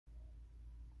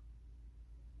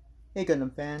Hey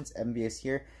Gundam fans, MVS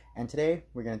here, and today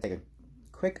we're going to take a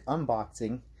quick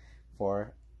unboxing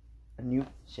for a new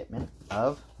shipment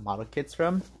of model kits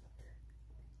from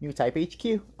Newtype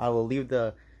HQ. I will leave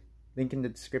the link in the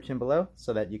description below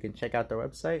so that you can check out their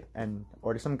website and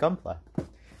order some Gunpla.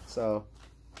 So,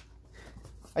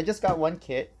 I just got one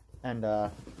kit, and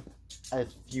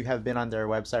if you have been on their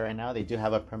website right now, they do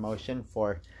have a promotion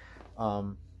for,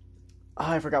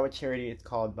 I forgot what charity it's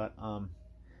called, but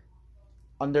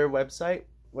on their website,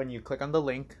 when you click on the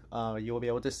link, you will be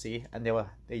able to see, and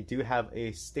they do have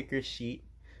a sticker sheet,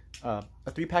 a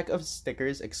 3-pack of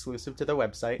stickers exclusive to the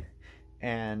website,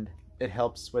 and it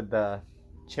helps with the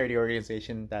charity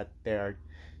organization that they are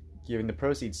giving the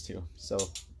proceeds to. So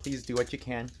please do what you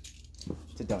can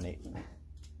to donate.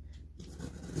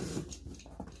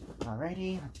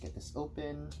 Alrighty, let's get this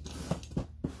open.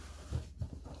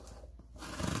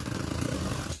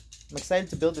 I'm excited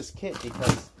to build this kit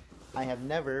because I have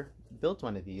never built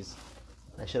one of these.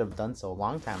 I should have done so a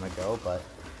long time ago, but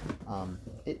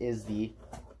it is the,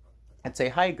 I'd say,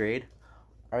 high grade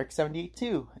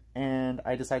RX-78-2, and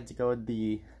I decided to go with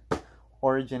the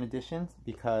Origin edition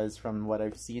because from what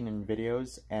I've seen in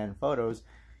videos and photos,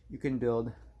 you can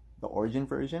build the Origin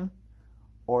version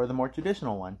or the more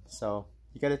traditional one. So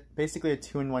you get basically a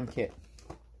 2-in-1 kit.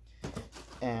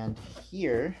 And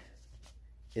here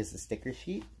is the sticker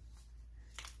sheet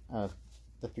of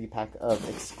the 3-pack of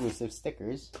exclusive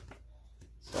stickers.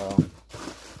 So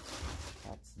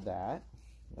that's that.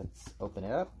 Let's open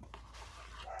it up.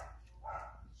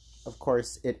 Of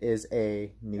course, it is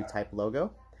a Newtype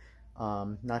logo.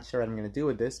 Not sure what I'm going to do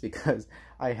with this because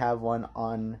I have one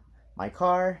on my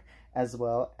car as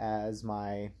well as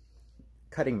my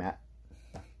cutting mat.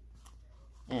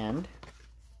 And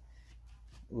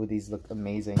ooh, these look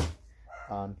amazing.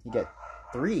 You get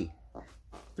three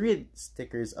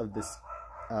stickers of this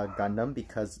Gundam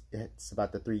because it's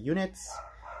about the 3 units.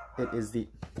 It is the...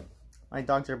 My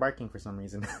dogs are barking for some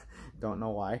reason. Don't know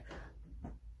why.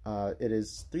 It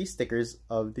is 3 stickers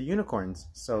of the unicorns.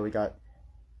 So we got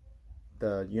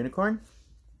the unicorn,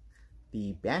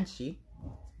 the Banshee,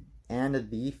 and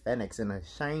the Phoenix in a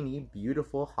shiny,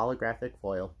 beautiful holographic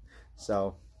foil.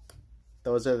 So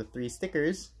those are the 3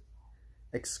 stickers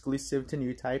exclusive to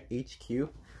Newtype HQ.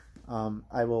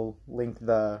 I will link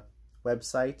the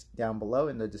website down below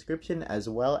in the description, as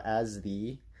well as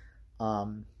the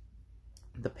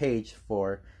page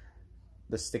for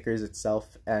the stickers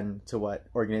itself and to what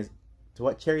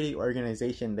charity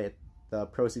organization that the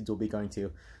proceeds will be going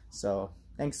to. So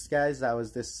thanks guys, that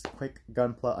was this quick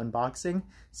Gunpla unboxing.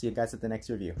 See you guys at the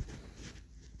next review.